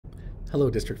Hello,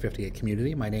 District 58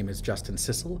 community. My name is Justin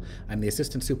Sissel. I'm the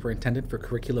Assistant Superintendent for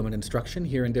Curriculum and Instruction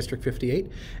here in District 58,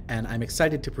 and I'm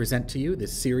excited to present to you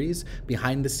this series,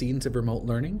 Behind the Scenes of Remote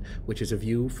Learning, which is a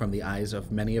view from the eyes of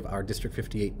many of our District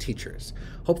 58 teachers.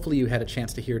 Hopefully you had a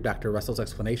chance to hear Dr. Russell's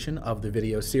explanation of the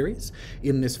video series.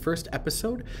 In this first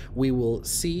episode, we will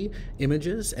see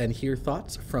images and hear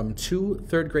thoughts from two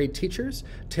third grade teachers,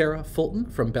 Tara Fulton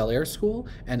from Bel Air School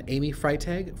and Amy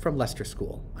Freitag from Leicester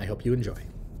School. I hope you enjoy.